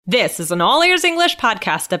This is an All Ears English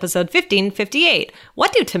podcast, episode 1558.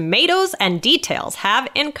 What do tomatoes and details have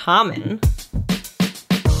in common?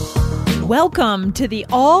 Welcome to the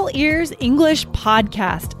All Ears English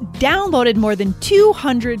podcast, downloaded more than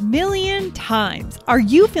 200 million times. Are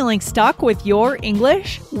you feeling stuck with your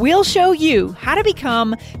English? We'll show you how to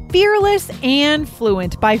become fearless and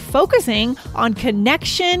fluent by focusing on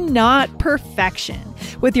connection, not perfection.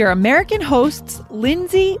 With your American hosts,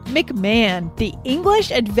 Lindsay McMahon, the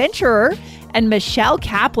English adventurer, and Michelle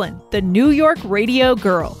Kaplan, the New York radio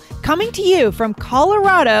girl, coming to you from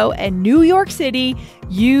Colorado and New York City,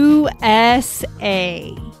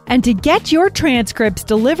 USA. And to get your transcripts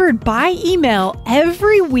delivered by email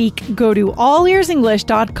every week, go to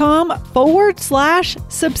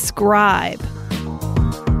allearsenglish.com/subscribe.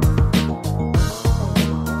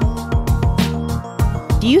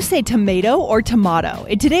 Do you say tomato or tomato?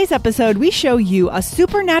 In today's episode, we show you a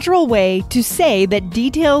supernatural way to say that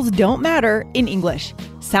details don't matter in English.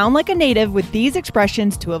 Sound like a native with these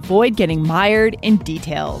expressions to avoid getting mired in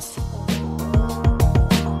details.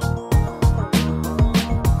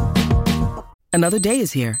 Another day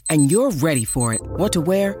is here, and you're ready for it. What to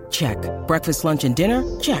wear? Check. Breakfast, lunch, and dinner?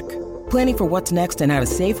 Check. Planning for what's next and how to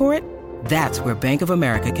save for it? That's where Bank of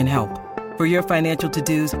America can help. For your financial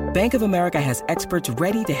to-dos, Bank of America has experts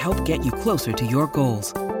ready to help get you closer to your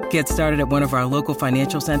goals. Get started at one of our local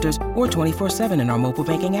financial centers or 24/7 in our mobile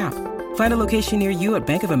banking app. Find a location near you at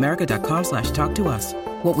bankofamerica.com/talktous.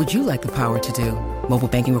 What would you like the power to do? Mobile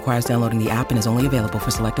banking requires downloading the app and is only available for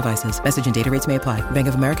select devices. Message and data rates may apply. Bank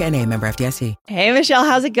of America N.A., member FDIC. Hey, Michelle,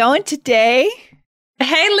 how's it going today?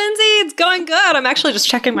 Hey, Lindsay, it's going good. I'm actually just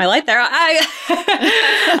checking my light there.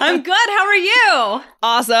 I'm good. How are you?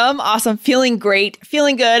 Awesome. Feeling great.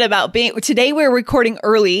 Feeling good about being... Today we're recording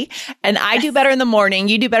early, and I do better in the morning.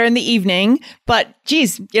 You do better in the evening. But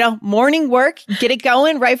geez, morning work, get it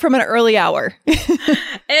going right from an early hour.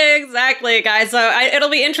 Exactly, guys. So it'll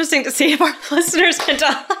be interesting to see if our listeners can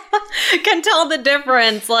tell the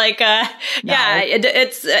difference.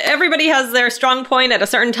 It's everybody has their strong point at a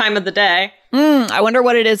certain time of the day. I wonder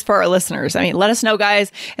what it is for our listeners. I mean, let us know,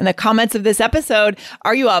 guys, in the comments of this episode.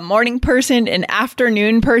 Are you a morning person, an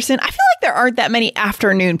afternoon person? I feel like there aren't that many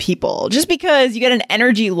afternoon people just because you get an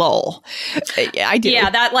energy lull. I do. Yeah,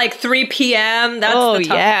 that 3 p.m. That's the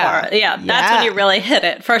tough part. Yeah, that's when you really hit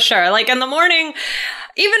it for sure. Like in the morning,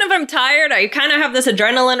 even if I'm tired, I kind of have this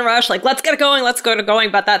adrenaline rush, like, let's get going.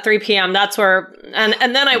 But that 3 p.m., that's where,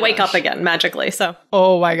 and then I wake up again magically. So,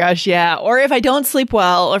 oh my gosh, yeah. Or if I don't sleep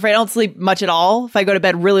well, or if I don't sleep much at all, if I go to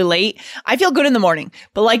bed really late, I feel good in the morning.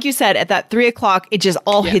 But like you said, at that 3 o'clock, it just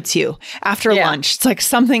all hits you after lunch. It's like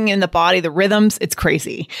something in the body, the rhythms, it's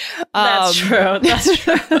crazy. That's true.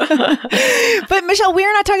 But Michelle,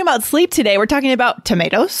 we're not talking about sleep today. We're talking about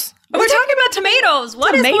tomatoes. We're talking about tomatoes.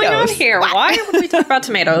 What is going on here? Why would we talk about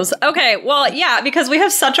tomatoes? Okay, well, yeah, because we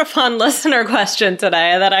have such a fun listener question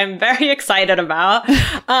today that I'm very excited about.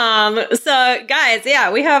 So, guys,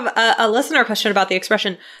 we have a listener question about the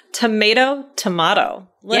expression tomato.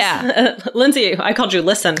 Lindsay, I called you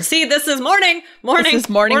listen. See, this is morning,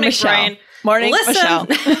 Michelle. Brain. Morning, Listen.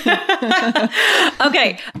 Michelle.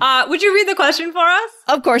 Okay. Would you read the question for us?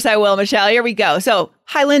 Of course I will, Michelle. Here we go. So,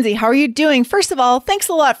 hi, Lindsay. How are you doing? First of all, thanks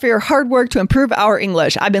a lot for your hard work to improve our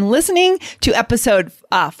English. I've been listening to episode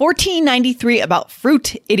 1493 about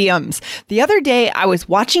fruit idioms. The other day, I was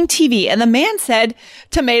watching TV and the man said,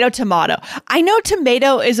 tomato. I know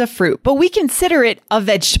tomato is a fruit, but we consider it a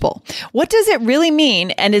vegetable. What does it really mean,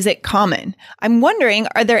 and is it common? I'm wondering,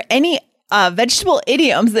 are there any vegetable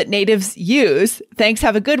idioms that natives use? Thanks.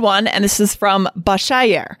 Have a good one. And this is from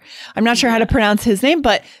Bashayer. I'm not sure how to pronounce his name,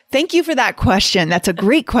 but thank you for that question. That's a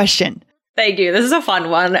great question. Thank you. This is a fun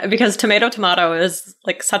one because tomato is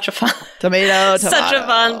like such a fun, such a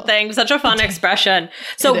fun thing, such a fun expression.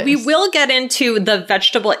 So we will get into the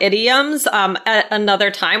vegetable idioms at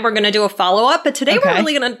another time. We're going to do a follow-up, but today we're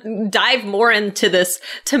really going to dive more into this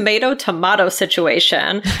tomato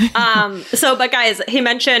situation. But guys, he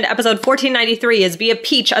mentioned episode 1493 is Be a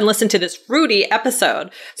Peach and listen to this fruity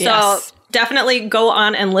episode. So definitely go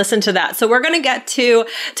on and listen to that. So we're going to get to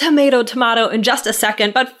tomato in just a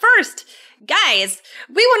second. But first, guys,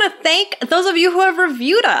 we want to thank those of you who have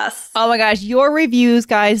reviewed us. Oh my gosh, your reviews,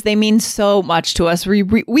 guys, they mean so much to us. We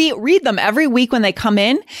read them every week when they come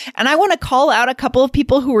in. And I want to call out a couple of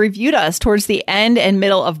people who reviewed us towards the end and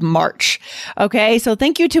middle of March. Okay, so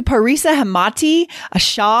thank you to Parisa Hamati,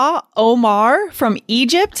 Shah Omar from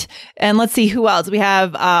Egypt. And let's see who else. We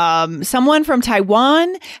have someone from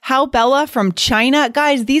Taiwan, Hao Bella from China.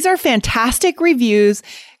 Guys, these are fantastic reviews.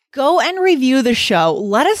 go and review the show.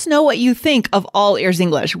 Let us know what you think of All Ears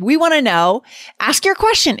English. We want to know. Ask your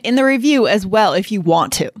question in the review as well if you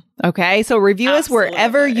want to. Okay, so review us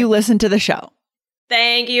wherever you listen to the show.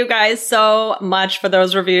 Thank you guys so much for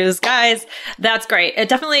those reviews. Guys, that's great. It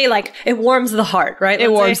definitely, it warms the heart, right? It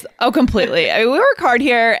warms. Oh, completely. I mean, we work hard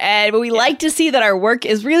here, and we like to see that our work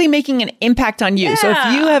is really making an impact on you. Yeah. So if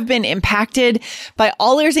you have been impacted by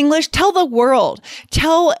All Ears English, tell the world.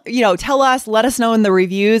 Tell us, let us know in the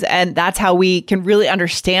reviews, and that's how we can really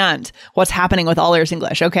understand what's happening with All Ears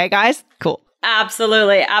English. Okay, guys? Cool.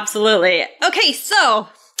 Absolutely. Absolutely. Okay, so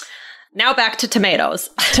now back to tomatoes.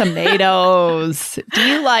 Tomatoes. Do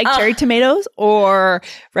you like cherry tomatoes or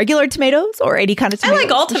regular tomatoes or any kind of tomatoes? I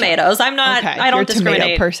like all tomatoes. I'm not, okay. I don't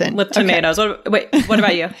discriminate with tomatoes. Okay. What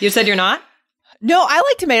about you? You said you're not? No, I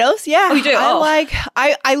like tomatoes. Yeah. Oh, you do?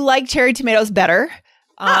 I like cherry tomatoes better.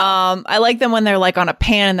 I like them when they're on a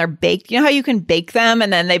pan and they're baked. You know how you can bake them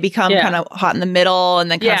and then they become kind of hot in the middle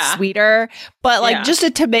and then kind of sweeter. But just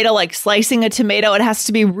a tomato, slicing a tomato, it has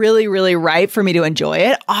to be really, really ripe for me to enjoy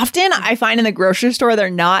it. Often I find in the grocery store,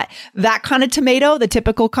 they're not that kind of tomato. The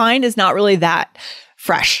typical kind is not really that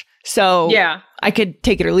fresh. So I could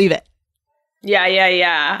take it or leave it. Yeah.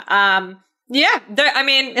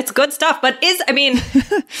 It's good stuff, but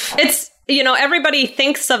it's, everybody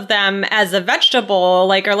thinks of them as a vegetable,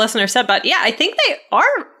 like our listener said, but I think they are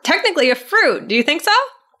technically a fruit. Do you think so?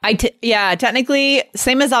 Technically,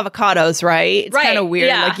 same as avocados, right? It's kind of weird,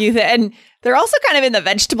 and they're also kind of in the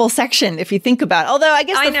vegetable section if you think about it. Although I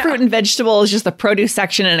guess the fruit and vegetable is just the produce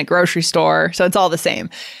section in a grocery store, so it's all the same.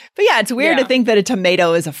 But it's weird to think that a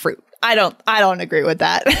tomato is a fruit. I don't agree with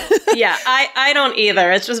that. I don't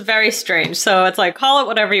either. It's just very strange. So it's call it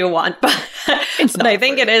whatever you want, but I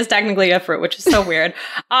think it is technically a fruit, which is so weird.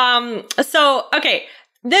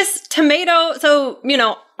 This tomato,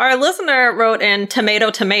 our listener wrote in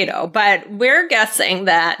tomato, but we're guessing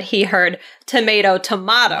that he heard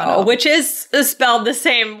tomato, which is spelled the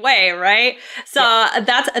same way, right? So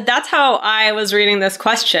that's how I was reading this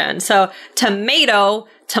question. So tomato.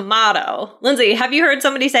 Lindsay, have you heard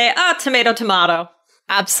somebody say, tomato?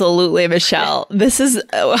 Absolutely, Michelle.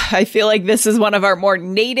 I feel like this is one of our more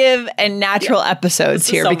native and natural episodes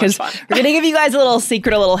here because we're going to give you guys a little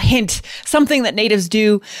secret, a little hint, something that natives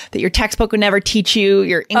do that your textbook would never teach you.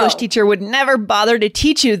 Your English teacher would never bother to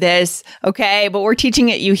teach you this. Okay. But we're teaching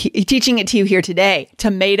it to you here today.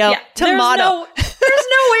 Tomato. There's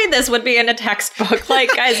no way this would be in a textbook.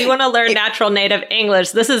 Guys, you want to learn natural native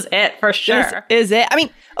English. This is it for sure. This is it. I mean,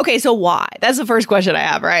 okay, so why? That's the first question I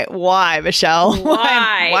have, right? Why, Michelle?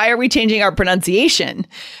 Why are we changing our pronunciation?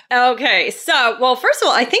 Okay, so, well, first of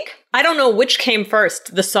all, I don't know which came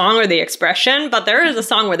first, the song or the expression, but there is a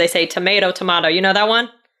song where they say tomato. You know that one?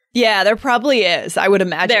 Yeah, there probably is. I would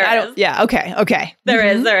imagine. Yeah, okay. There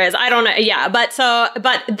is. I don't know. Yeah, but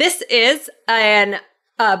this is a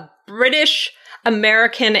British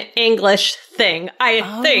American English thing, I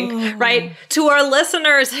think, right? To our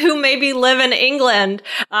listeners who maybe live in England,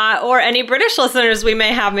 or any British listeners we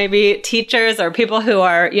may have, maybe teachers or people who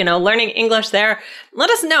are, learning English there, let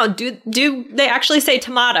us know. Do they actually say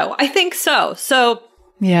tomato? I think so. So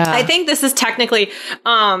I think this is technically,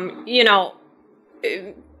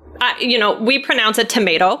 we pronounce it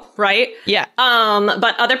tomato, right? Yeah.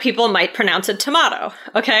 But other people might pronounce it tomato.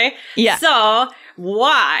 Okay. Yeah. So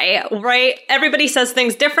why, right? Everybody says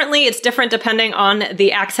things differently. It's different depending on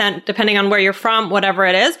the accent, depending on where you're from, whatever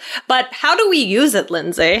it is. But how do we use it,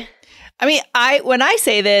 Lindsay? I mean, when I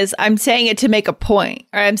say this, I'm saying it to make a point,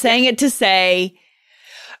 or I'm saying it to say,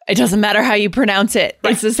 it doesn't matter how you pronounce it.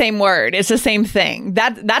 Right. It's the same word. It's the same thing.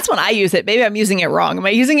 That's when I use it. Maybe I'm using it wrong. Am I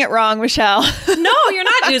using it wrong, Michelle? No, you're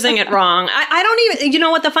not using it wrong. I don't even, you know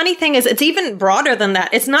what the funny thing is? It's even broader than that.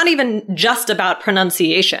 It's not even just about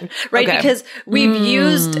pronunciation, right? Okay. Because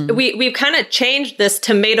we've kind of changed this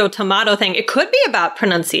tomato thing. It could be about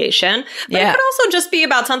pronunciation, but it could also just be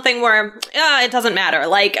about something where it doesn't matter.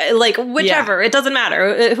 Like whichever, it doesn't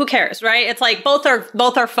matter. Who cares, right? It's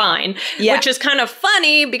both are fine, which is kind of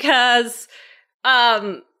funny because,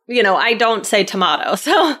 I don't say tomato.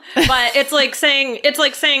 So, but it's like saying,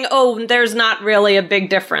 oh, there's not really a big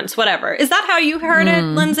difference, whatever. Is that how you heard it,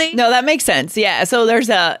 Lindsay? No, that makes sense. Yeah. So there's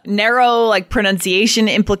a narrow pronunciation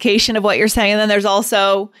implication of what you're saying. And then there's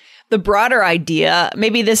also the broader idea.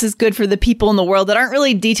 Maybe this is good for the people in the world that aren't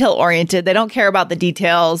really detail oriented. They don't care about the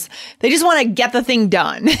details. They just want to get the thing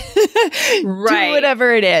done. Right. Do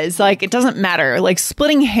whatever it is. It doesn't matter.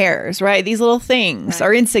 Splitting hairs, right? These little things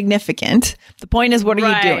are insignificant. The point is, what are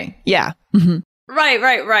you doing? Yeah. Mm-hmm.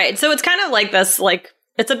 Right. So it's kind of like this,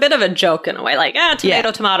 it's a bit of a joke in a way,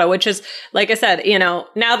 tomato, which is, like I said, now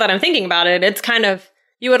that I'm thinking about it, it's kind of,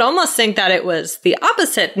 You would almost think that it was the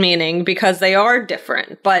opposite meaning because they are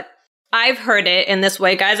different, but I've heard it in this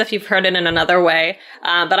way, guys, if you've heard it in another way.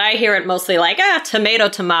 But I hear it mostly like, tomato,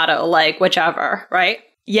 tomato, like whichever, right?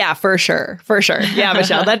 Yeah, for sure. For sure. Yeah,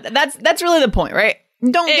 Michelle, that's really the point, right?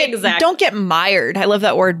 Don't get mired. I love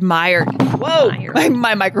that word, mired. Whoa,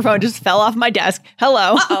 my microphone just fell off my desk.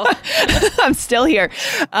 Hello. I'm still here.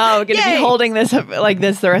 We're going to be holding this like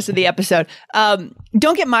this the rest of the episode.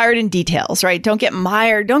 Don't get mired in details, right? Don't get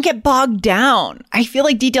mired. Don't get bogged down. I feel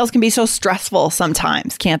like details can be so stressful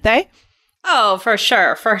sometimes, can't they? Oh, for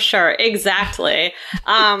sure. For sure. Exactly.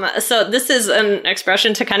 So this is an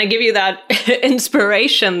expression to kind of give you that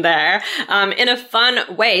inspiration there, in a fun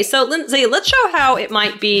way. So Lindsay, let's show how it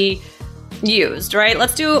might be used, right?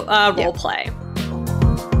 Let's do a role play.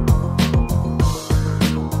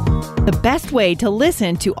 The best way to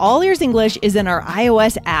listen to All Ears English is in our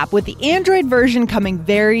iOS app, with the Android version coming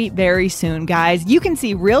very, very soon, guys. You can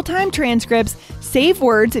see real-time transcripts, save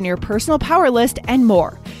words in your personal power list, and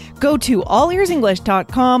more. Go to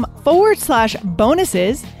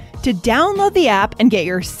allearsenglish.com/bonuses to download the app and get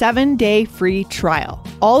your 7-day free trial.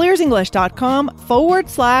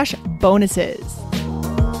 allearsenglish.com/bonuses.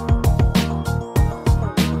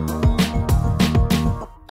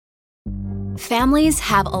 Families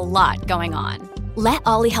have a lot going on. Let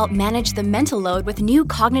Ollie help manage the mental load with new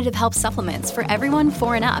cognitive help supplements for everyone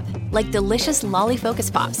 4 and up, like delicious Lolly Focus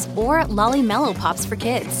Pops or Lolly Mellow Pops for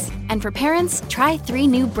kids. And for parents, try 3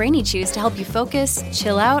 new Brainy Chews to help you focus,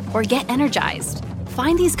 chill out, or get energized.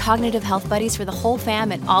 Find these cognitive health buddies for the whole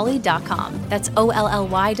fam at ollie.com. That's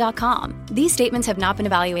OLLY.com. These statements have not been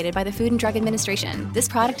evaluated by the Food and Drug Administration. This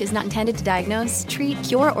product is not intended to diagnose, treat,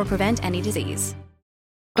 cure, or prevent any disease.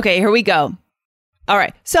 Okay, here we go. All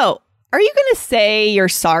right, so are you going to say you're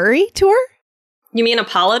sorry to her? You mean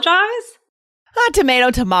apologize?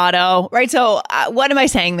 Tomato, tomato, right? So what am I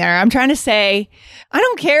saying there? I'm trying to say, I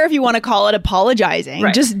don't care if you want to call it apologizing.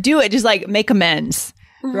 Right. Just do it. Just like make amends.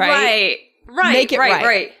 Right. Make it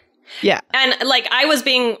right. Yeah. And like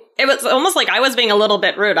it was almost like I was being a little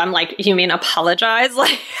bit rude. I'm like, you mean apologize?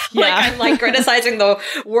 Like I'm like criticizing the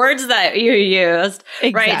words that you used.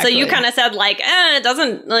 Exactly. Right. So you kind of said like, it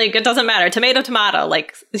doesn't matter. Tomato, tomato,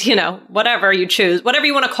 like, whatever you choose, whatever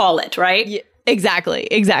you want to call it. Right. Yeah, exactly.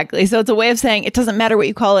 So it's a way of saying it doesn't matter what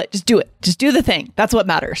you call it. Just do it. Just do the thing. That's what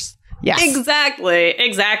matters. Yes. Exactly.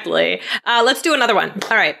 Let's do another one.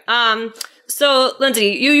 All right. So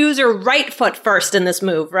Lindsay, you use your right foot first in this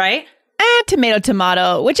move, right? Tomato,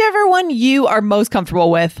 tomato, whichever one you are most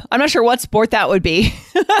comfortable with. I'm not sure what sport that would be.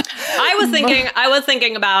 I was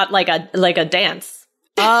thinking about like a dance.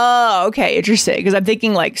 Oh, okay. Interesting. Because I'm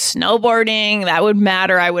thinking like snowboarding, that would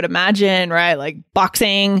matter, I would imagine, right? Like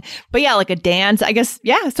boxing. But yeah, like a dance, I guess.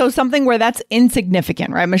 Yeah. So something where that's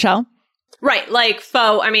insignificant, right, Michelle? Right. Like,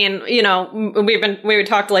 I mean, we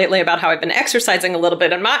talked lately about how I've been exercising a little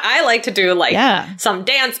bit, and I like to do some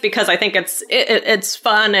dance because I think it's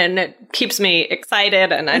fun and it keeps me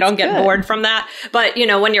excited and I don't get bored from that. But,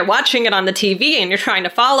 when you're watching it on the TV and you're trying to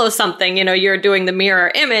follow something, you're doing the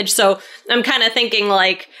mirror image. So I'm kind of thinking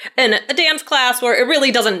like in a dance class where it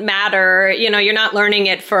really doesn't matter, you're not learning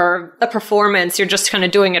it for a performance. You're just kind of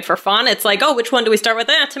doing it for fun. It's like, oh, which one do we start with?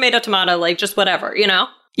 Tomato, tomato, like just whatever,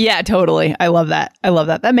 Yeah, totally. I love that.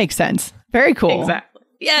 That makes sense. Very cool. Exactly.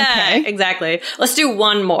 Yeah, okay. Exactly. Let's do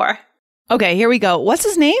one more. Okay, here we go. What's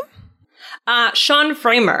his name? Sean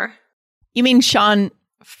Framer. You mean Sean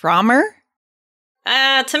Frommer?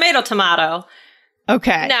 Tomato, tomato.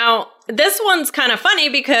 Okay. Now, this one's kind of funny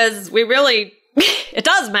because it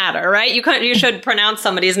does matter, right? You should pronounce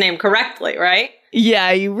somebody's name correctly, right?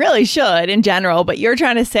 Yeah, you really should in general, but you're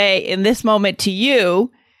trying to say in this moment to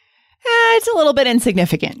you, it's a little bit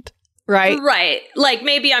insignificant, right? Right. Like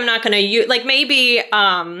maybe I'm not going to use, like maybe,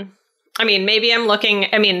 maybe I'm looking,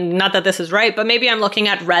 not that this is right, but maybe I'm looking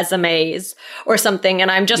at resumes or something and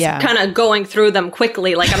I'm just kind of going through them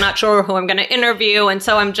quickly. Like I'm not sure who I'm going to interview. And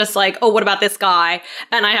so I'm just like, oh, what about this guy?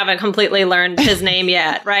 And I haven't completely learned his name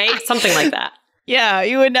yet, right? Something like that. Yeah,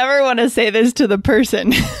 you would never want to say this to the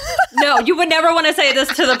person. No, you would never want to say this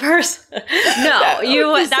to the person. No,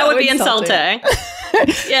 that would be insulting.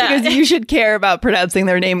 Yeah. Because you should care about pronouncing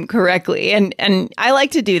their name correctly. And I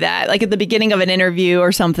like to do that. Like at the beginning of an interview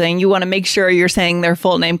or something, you want to make sure you're saying their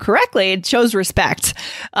full name correctly. It shows respect.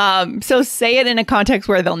 So say it in a context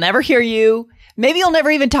where they'll never hear you. Maybe you'll never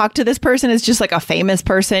even talk to this person. It's just like a famous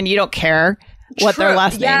person. You don't care what their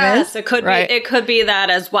last name is. It could be. It could be that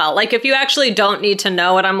as well. Like if you actually don't need to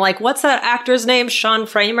know it, I'm like, what's that actor's name? Sean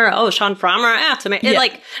Framer. Oh, Sean Frommer.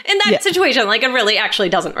 Like in that situation, like it really actually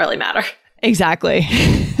doesn't really matter. Exactly.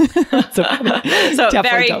 So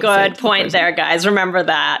very good point there, guys. Remember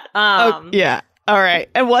that. Yeah. All right.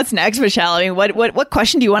 And what's next, Michelle? I mean, what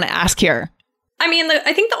question do you want to ask here? I mean,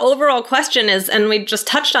 I think the overall question is, and we just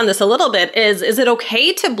touched on this a little bit, is it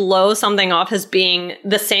okay to blow something off as being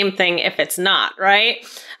the same thing if it's not, right?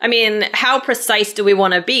 I mean, how precise do we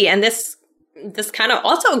want to be? And this kind of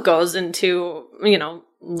also goes into,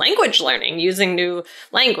 language learning, using new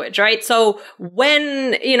language, right? So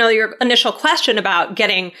when, your initial question about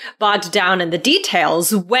getting bogged down in the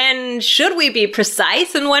details, when should we be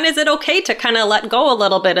precise and when is it okay to kind of let go a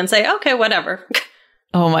little bit and say, okay, whatever.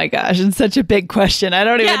 Oh my gosh, it's such a big question. I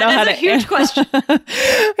don't even know how to answer. Huge question.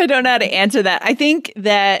 I don't know how to answer that. I think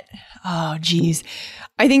that, I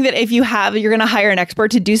think that if you're going to hire an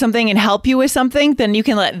expert to do something and help you with something, then you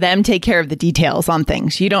can let them take care of the details on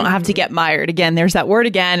things. You don't have to get mired. Again, there's that word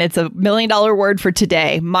again. It's $1 million word for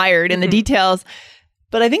today, mired in the details.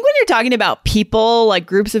 But I think when you're talking about people, like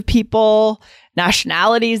groups of people,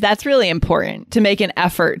 nationalities, that's really important to make an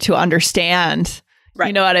effort to understand. Right.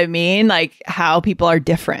 You know what I mean? Like how people are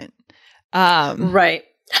different. Right.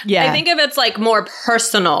 Yeah. I think if it's like more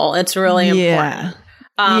personal, it's really important.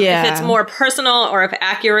 If it's more personal or if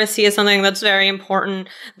accuracy is something that's very important.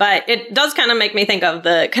 But it does kind of make me think of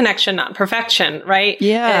the connection, not perfection, right?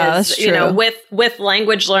 Yeah, that's true. With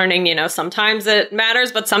language learning, sometimes it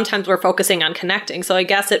matters, but sometimes we're focusing on connecting. So I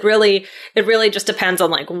guess it really just depends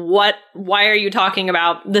on like why are you talking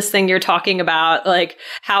about this thing you're talking about? Like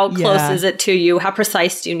how close is it to you? How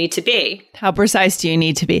precise do you need to be? How precise do you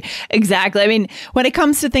need to be? Exactly. I mean, when it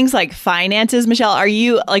comes to things like finances, Michelle, are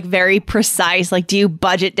you like very precise? Like, do you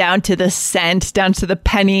budget down to the cent, down to the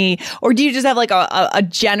penny? Or do you just have like a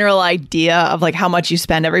general idea of like how much you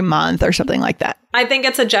spend every month or something like that? I think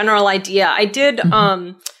it's a general idea. I did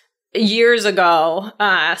years ago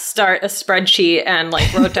start a spreadsheet and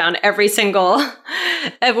like wrote down every single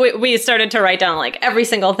we started to write down like every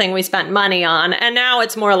single thing we spent money on, and now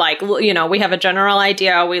it's more like we have a general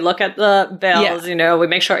idea, we look at the bills, we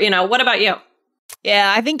make sure. What about you?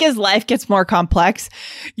 Yeah, I think as life gets more complex,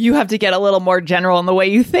 you have to get a little more general in the way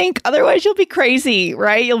you think. Otherwise, you'll be crazy,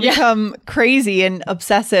 right? You'll become crazy and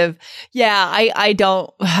obsessive. Yeah,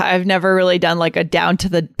 I've never really done like a down to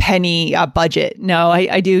the penny budget. No,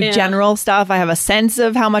 I do general stuff. I have a sense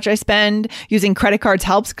of how much I spend. Using credit cards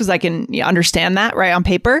helps because I can understand that right on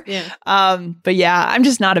paper. Yeah. But yeah, I'm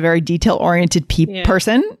just not a very detail-oriented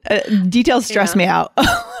person. Details stress me out a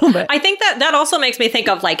little bit. I think that also makes me think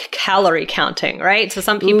of like calorie counting, right? So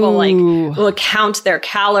some people like will count their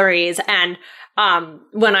calories. And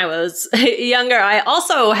when I was younger, I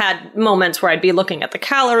also had moments where I'd be looking at the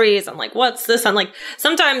calories. I'm like, what's this? I'm like,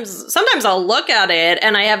 sometimes I'll look at it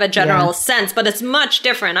and I have a general sense, but it's much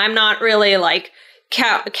different. I'm not really like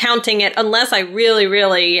counting it unless I really,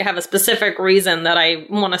 really have a specific reason that I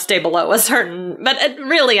want to stay below a certain, but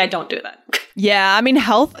I don't do that. Yeah. I mean,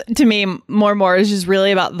 health to me more and more is just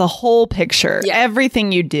really about the whole picture. Yeah.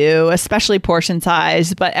 Everything you do, especially portion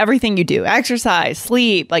size, but everything you do, exercise,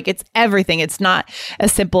 sleep, like it's everything. It's not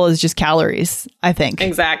as simple as just calories, I think.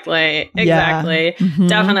 Exactly. Mm-hmm.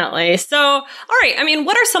 Definitely. So, all right. I mean,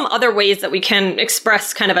 what are some other ways that we can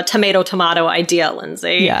express kind of a tomato idea,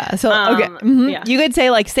 Lindsay? Yeah. So, okay. Mm-hmm. You could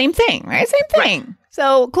say like same thing, right? Same thing. Right.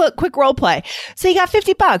 So quick role play. So you got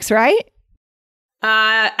 $50, right?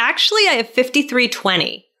 Actually, I have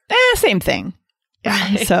 $53.20. Same thing.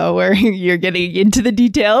 Yeah. So you're getting into the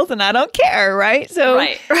details and I don't care, right? So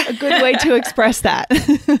a good way to express that.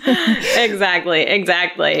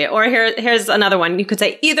 Exactly. Or here's another one. You could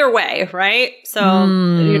say either way, right? So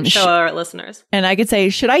you'd show our listeners. And I could say,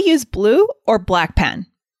 should I use blue or black pen?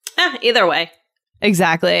 Either way.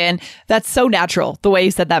 Exactly. And that's so natural, the way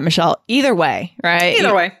you said that, Michelle. Either way, right?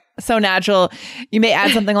 Either way. So natural. You may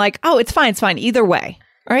add something like, oh, it's fine, either way.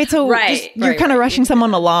 All right. So you're kind of rushing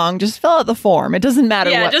someone along. Just fill out the form. It doesn't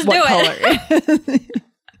matter what color.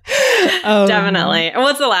 Definitely. And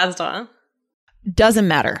what's the last one? Doesn't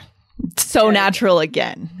matter. So natural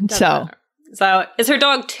again. So is her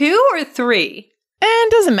dog 2 or 3?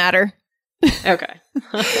 And doesn't matter. Okay.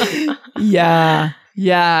 Yeah.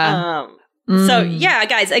 So yeah,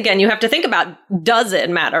 guys, again, you have to think about, does it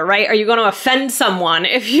matter, right? Are you going to offend someone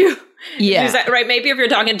if you use that, right? Maybe if you're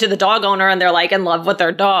talking to the dog owner and they're like in love with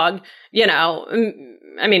their dog,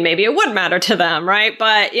 I mean, maybe it would matter to them, right?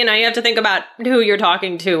 But, you have to think about who you're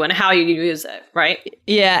talking to and how you use it, right?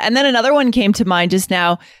 Yeah. And then another one came to mind just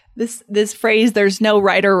now, this phrase, there's no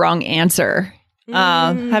right or wrong answer.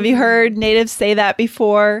 Have you heard natives say that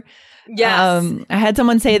before? Yes. I had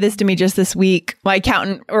someone say this to me just this week. My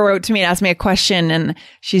accountant wrote to me and asked me a question, and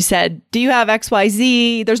she said, do you have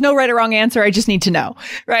XYZ? There's no right or wrong answer. I just need to know.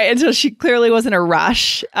 Right. And so she clearly was in a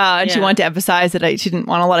rush. And she wanted to emphasize that she didn't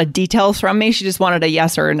want a lot of details from me. She just wanted a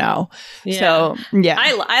yes or a no. Yeah. So, yeah.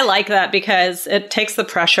 I like that because it takes the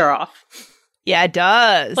pressure off. Yeah, it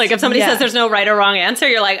does. Like if somebody says there's no right or wrong answer,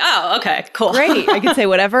 you're like, oh, okay, cool. Great. I can say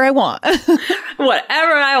whatever I want.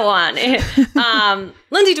 Whatever I want.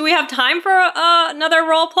 Lindsay, do we have time for another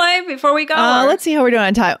role play before we go? Let's see how we're doing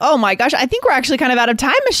on time. Oh my gosh. I think we're actually kind of out of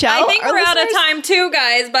time, Michelle. I think we're out of time too,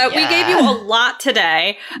 guys, but we gave you a lot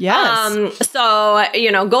today. Yes. So,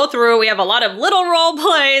 go through. We have a lot of little role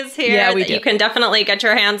plays here that you can definitely get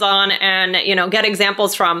your hands on and, get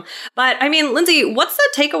examples from. But I mean, Lindsay, what's the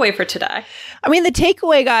takeaway for today? I mean, the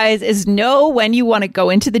takeaway, guys, is know when you want to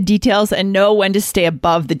go into the details and know when to stay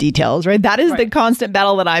above the details, right? That is the constant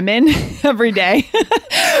battle that I'm in every day.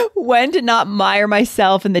 When to not mire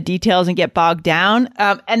myself in the details and get bogged down.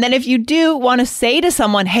 And then if you do want to say to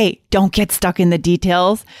someone, hey, don't get stuck in the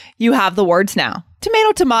details, you have the words now.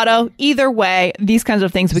 Tomato, tomato, either way, these kinds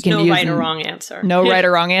of things we can use. No right or wrong answer. No right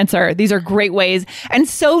or wrong answer. These are great ways and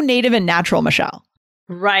so native and natural, Michelle.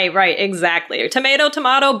 Right, exactly. Tomato,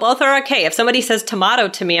 tomato, both are okay. If somebody says tomato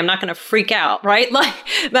to me, I'm not going to freak out, right? Like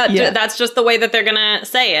that's just the way that they're going to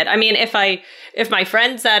say it. I mean, if my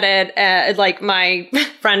friend said it, like my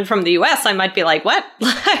friend from the US, I might be like, what?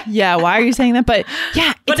 Yeah, why are you saying that? But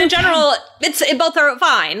yeah. But in general, both are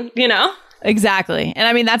fine, Exactly. And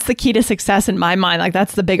I mean, that's the key to success in my mind. Like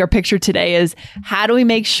that's the bigger picture today is how do we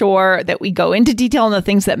make sure that we go into detail on the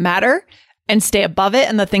things that matter and stay above it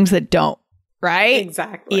and the things that don't. Right?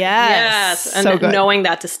 Exactly. Yes. And so good. Knowing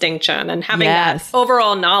that distinction and having that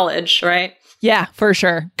overall knowledge, right? Yeah, for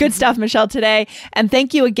sure. Good stuff, Michelle, today. And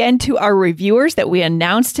thank you again to our reviewers that we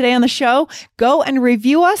announced today on the show. Go and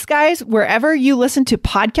review us, guys, wherever you listen to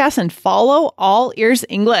podcasts and follow All Ears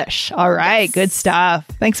English. All right. Yes. Good stuff.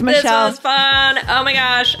 Thanks, Michelle. This was fun. Oh my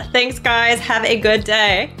gosh. Thanks, guys. Have a good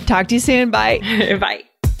day. Talk to you soon. Bye. Bye.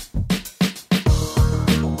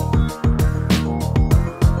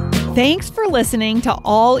 Thanks for listening to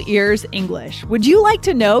All Ears English. Would you like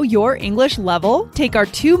to know your English level? Take our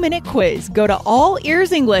 2-minute quiz. Go to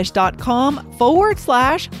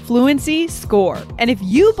allearsenglish.com/fluency score. And if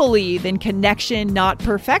you believe in connection, not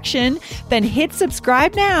perfection, then hit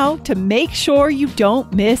subscribe now to make sure you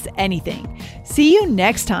don't miss anything. See you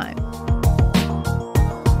next time.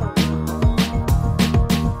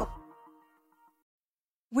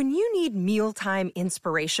 When you need mealtime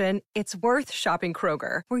inspiration, it's worth shopping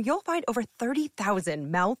Kroger, where you'll find over 30,000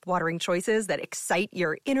 mouth-watering choices that excite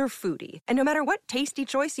your inner foodie. And no matter what tasty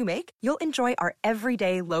choice you make, you'll enjoy our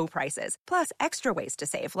everyday low prices, plus extra ways to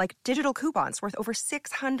save, like digital coupons worth over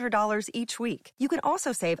 $600 each week. You can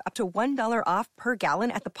also save up to $1 off per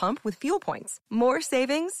gallon at the pump with fuel points. More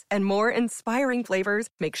savings and more inspiring flavors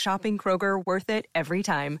make shopping Kroger worth it every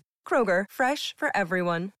time. Kroger, fresh for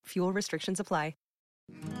everyone. Fuel restrictions apply.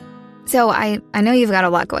 So I know you've got a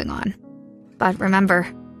lot going on, but remember,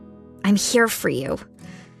 I'm here for you.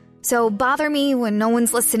 So bother me when no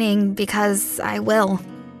one's listening, because I will.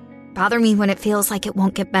 Bother me when it feels like it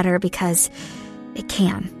won't get better, because it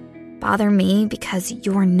can. Bother me because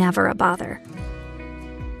you're never a bother.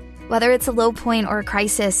 Whether it's a low point or a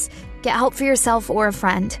crisis, get help for yourself or a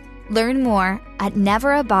friend. Learn more at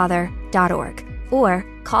neverabother.org or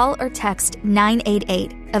call or text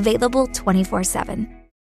 988, available 24/7.